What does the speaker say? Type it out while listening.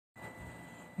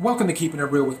Welcome to Keeping It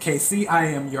Real with KC. I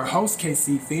am your host,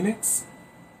 KC Phoenix,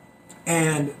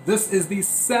 and this is the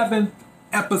 7th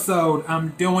episode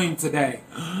I'm doing today.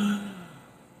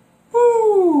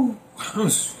 Woo!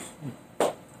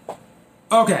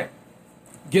 Okay,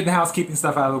 get the housekeeping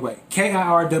stuff out of the way.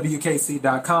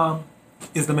 KIRWKC.com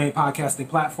is the main podcasting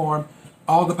platform.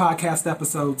 All the podcast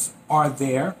episodes are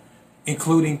there,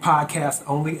 including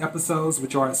podcast-only episodes,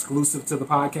 which are exclusive to the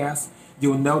podcast.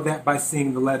 You'll know that by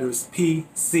seeing the letters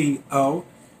PCO,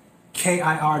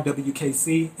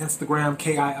 KIRWKC, Instagram,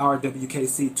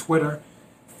 KIRWKC, Twitter,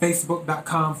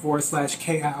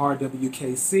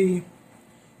 Facebook.com/KIRWKC,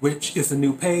 which is a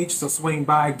new page, so swing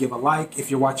by, give a like.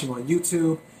 If you're watching on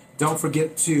YouTube, don't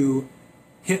forget to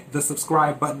hit the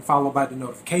subscribe button followed by the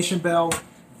notification bell.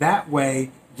 That way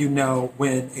you know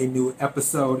when a new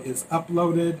episode is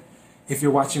uploaded. If you're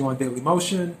watching on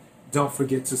Dailymotion, don't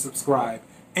forget to subscribe.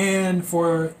 And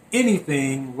for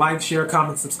anything, like, share,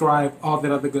 comment, subscribe, all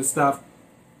that other good stuff.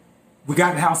 We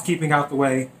got the housekeeping out the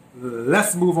way.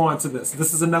 Let's move on to this.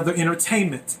 This is another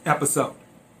entertainment episode.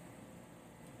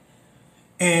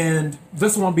 And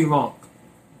this won't be long,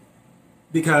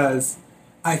 because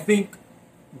I think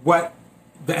what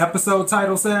the episode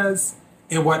title says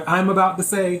and what I'm about to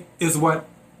say is what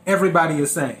everybody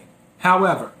is saying.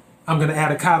 However, I'm going to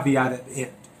add a caveat at the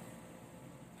end.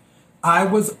 I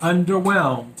was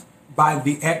underwhelmed by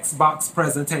the Xbox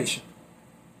presentation.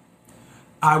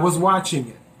 I was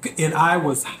watching it and I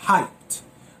was hyped.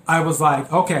 I was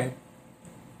like, okay,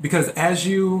 because as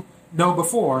you know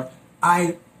before,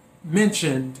 I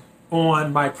mentioned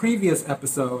on my previous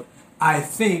episode, I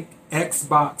think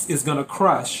Xbox is going to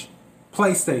crush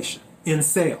PlayStation in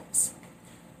sales.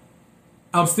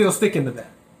 I'm still sticking to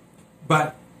that.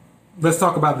 But let's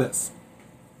talk about this.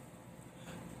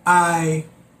 I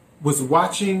was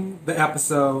watching the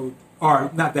episode, or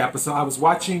not the episode, I was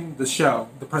watching the show,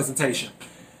 the presentation.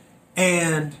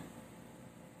 And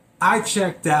I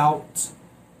checked out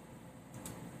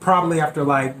probably after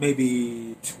like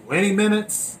maybe 20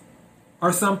 minutes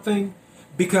or something,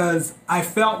 because I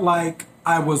felt like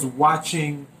I was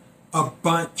watching a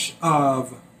bunch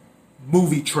of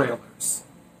movie trailers,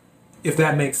 if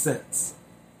that makes sense.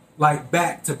 Like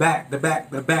back to back, to back,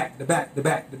 to back, to back, to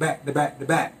back, to back, to back, to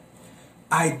back.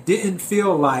 I didn't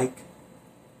feel like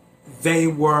they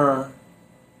were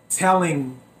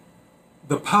telling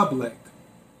the public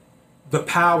the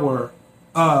power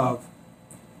of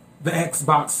the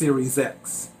Xbox Series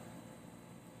X.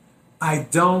 I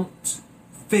don't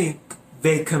think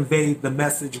they conveyed the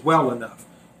message well enough.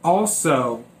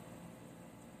 Also,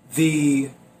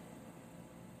 the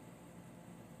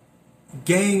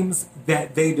games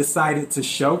that they decided to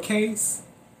showcase,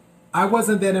 I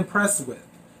wasn't that impressed with.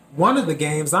 One of the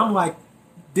games, I'm like,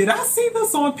 did I see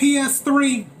this on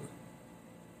PS3?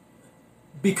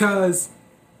 Because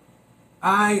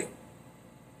I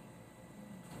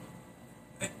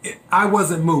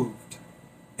wasn't moved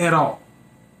at all.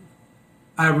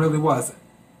 I really wasn't.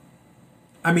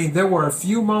 I mean, there were a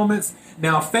few moments.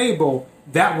 Now, Fable,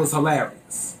 that was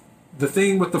hilarious. The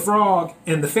thing with the frog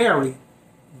and the fairy,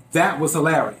 that was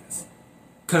hilarious.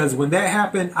 Because when that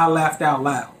happened, I laughed out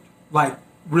loud. Like,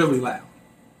 really loud.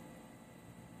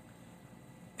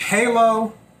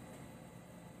 Halo,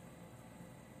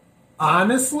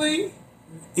 honestly,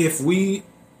 if we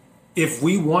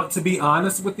want to be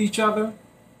honest with each other,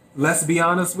 let's be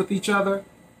honest with each other.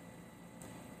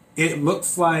 It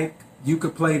looks like you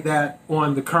could play that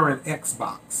on the current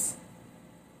Xbox.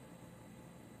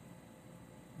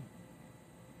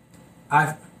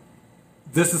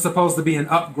 This is supposed to be an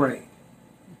upgrade.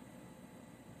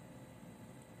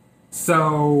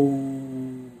 So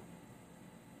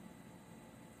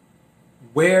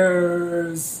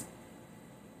where's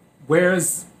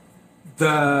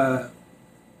the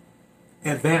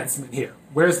advancement here?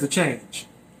 Where's the change?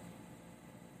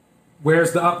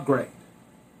 Where's the upgrade?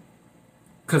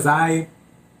 Because I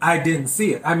didn't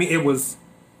see it. I mean, it was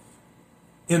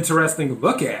interesting to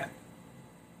look at.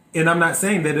 And I'm not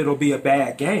saying that it'll be a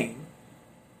bad game.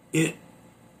 It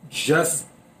just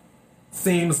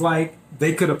seems like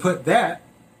they could have put that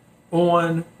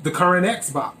on the current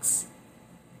Xbox,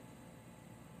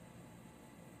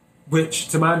 which,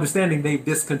 to my understanding, they've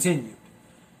discontinued.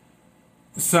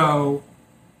 So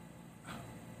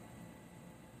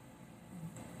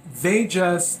their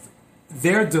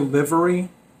delivery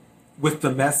with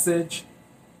the message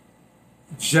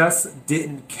just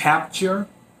didn't capture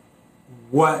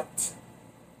what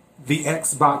the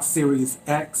Xbox Series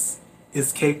X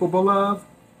is capable of.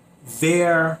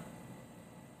 Their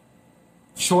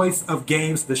choice of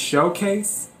games to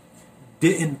showcase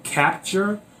didn't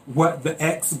capture what the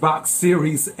Xbox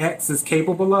Series X is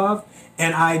capable of,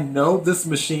 and I know this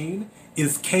machine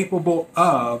is capable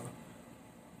of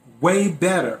way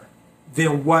better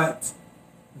than what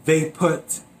they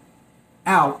put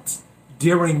out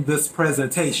during this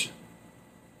presentation.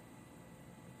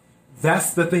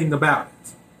 That's the thing about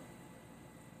it.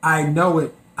 I know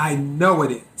it. I know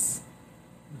it is.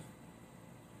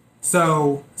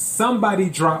 So somebody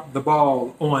dropped the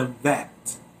ball on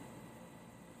that.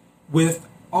 With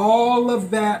all of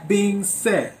that being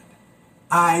said,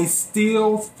 I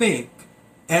still think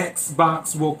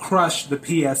Xbox will crush the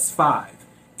PS5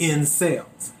 in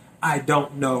sales. I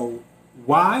don't know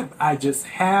why, but I just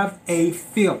have a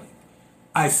feeling.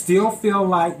 I still feel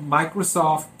like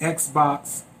Microsoft,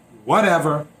 Xbox,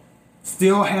 whatever,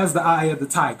 still has the eye of the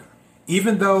tiger.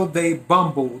 Even though they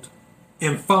bumbled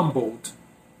and fumbled,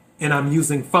 and I'm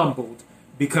using fumbled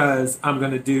because I'm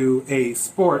going to do a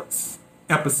sports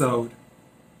episode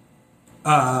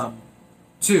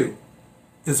too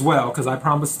as well, because I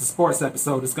promised the sports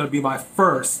episode is going to be my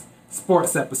first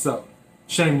sports episode.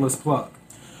 Shameless plug.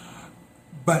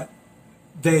 But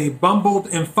they bumbled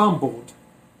and fumbled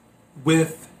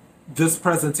with this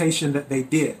presentation that they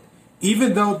did.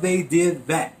 Even though they did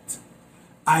that,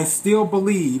 I still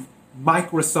believe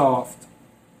Microsoft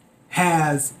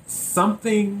has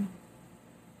something,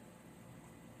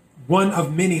 one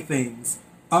of many things,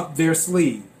 up their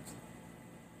sleeve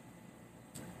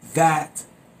that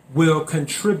will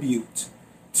contribute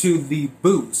to the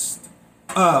boost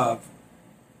of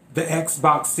the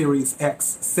Xbox Series X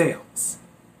sales.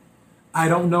 I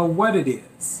don't know what it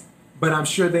is, but I'm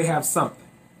sure they have something.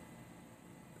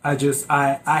 I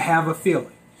have a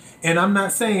feeling. And I'm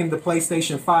not saying the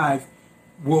PlayStation 5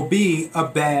 will be a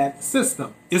bad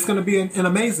system. It's going to be an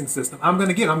amazing system. I'm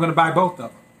going to buy both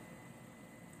of them.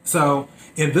 So,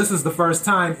 and this is the first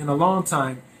time in a long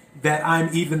time that I'm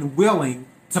even willing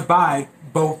to buy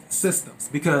both systems,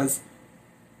 because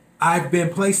I've been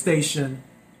PlayStation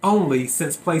only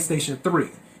since PlayStation 3.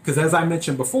 Because as I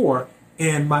mentioned before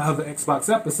in my other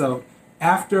Xbox episode,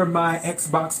 after my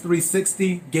Xbox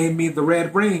 360 gave me the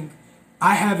red ring,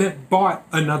 I haven't bought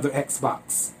another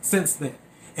Xbox since then.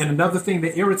 And another thing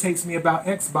that irritates me about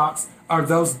Xbox are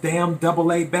those damn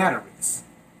AA batteries.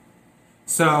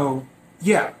 So,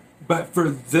 yeah. But for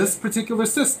this particular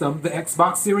system, the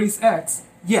Xbox Series X,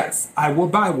 yes, I will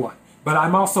buy one. But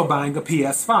I'm also buying a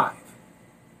PS5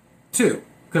 too.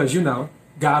 Because, you know,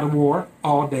 God of War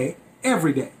all day,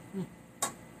 every day.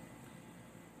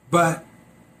 But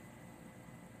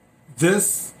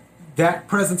that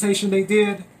presentation they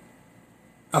did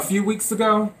a few weeks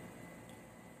ago,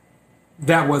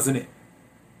 that wasn't it.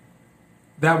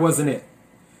 That wasn't it.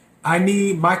 I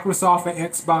need Microsoft and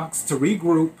Xbox to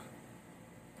regroup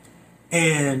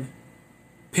and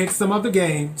pick some other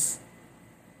games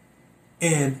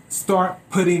and start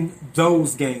putting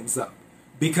those games up.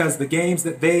 Because the games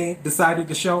that they decided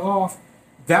to show off,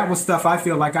 that was stuff I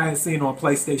feel like I had seen on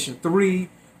PlayStation 3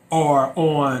 or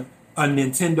on a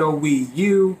Nintendo Wii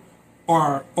U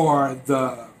or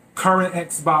the current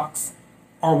Xbox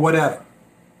or whatever.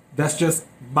 That's just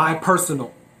my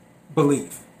personal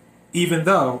belief. Even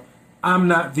though I'm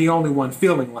not the only one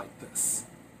feeling like this.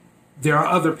 There are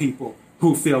other people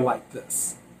who feel like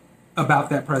this about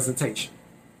that presentation.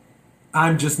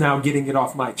 I'm just now getting it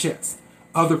off my chest.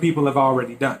 Other people have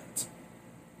already done it.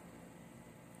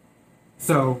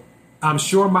 So I'm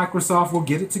sure Microsoft will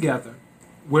get it together.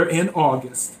 We're in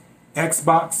August.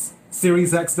 Xbox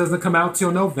Series X doesn't come out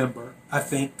till November, I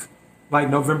think, like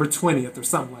November 20th or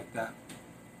something like that.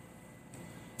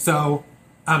 So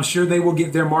I'm sure they will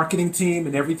get their marketing team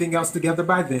and everything else together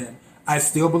by then. I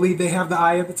still believe they have the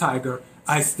eye of the tiger.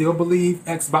 I still believe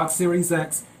Xbox Series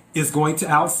X is going to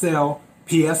outsell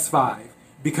PS5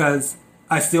 because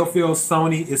I still feel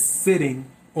Sony is sitting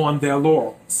on their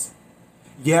laurels.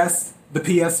 Yes, the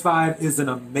PS5 is an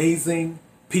amazing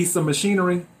piece of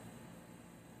machinery,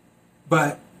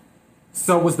 but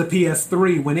so was the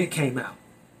PS3 when it came out.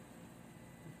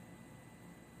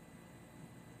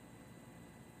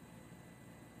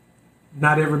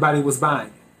 Not everybody was buying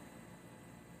it.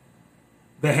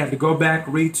 They had to go back,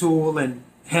 retool, and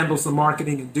handle some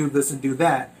marketing and do this and do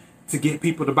that to get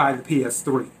people to buy the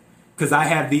PS3. Because I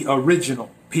had the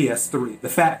original PS3, the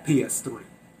fat PS3,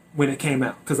 when it came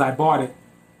out. Because I bought it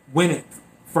when it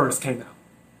first came out.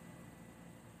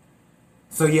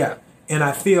 So yeah, and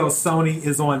I feel Sony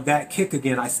is on that kick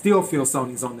again. I still feel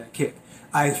Sony's on that kick.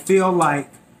 I feel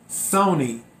like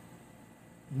Sony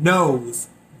knows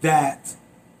that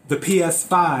the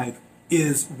PS5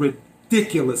 is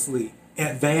ridiculously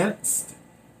advanced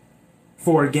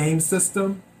for a game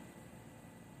system,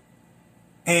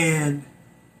 and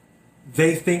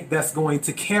they think that's going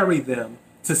to carry them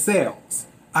to sales.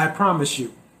 I promise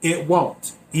you, it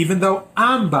won't. Even though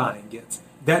I'm buying it,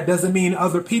 that doesn't mean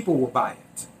other people will buy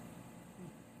it.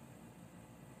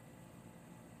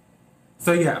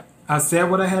 So yeah, I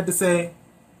said what I had to say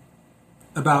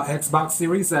about Xbox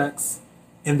Series X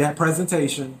in that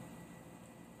presentation,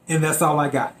 and that's all I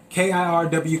got.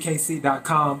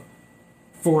 KIRWKC.com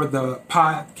for the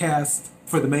podcast,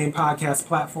 for the main podcast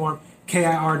platform,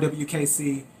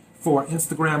 KIRWKC for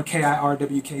Instagram,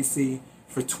 KIRWKC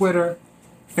for Twitter,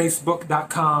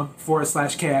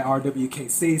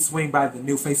 Facebook.com/KIRWKC. Swing by the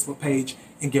new Facebook page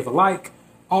and give a like.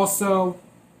 Also,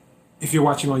 if you're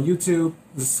watching on YouTube,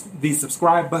 the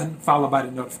subscribe button followed by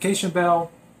the notification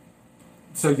bell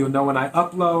so you'll know when I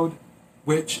upload,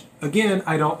 which, again,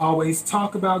 I don't always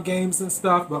talk about games and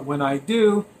stuff, but when I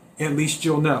do, at least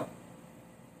you'll know.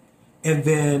 And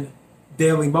then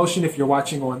Daily Motion, if you're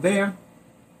watching on there,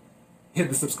 hit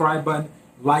the subscribe button,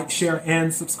 like, share,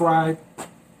 and subscribe.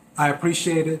 I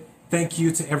appreciate it. Thank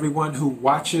you to everyone who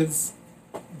watches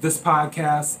this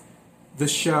podcast,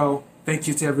 this show. Thank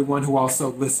you to everyone who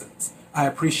also listens. I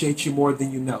appreciate you more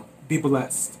than you know. Be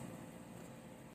blessed.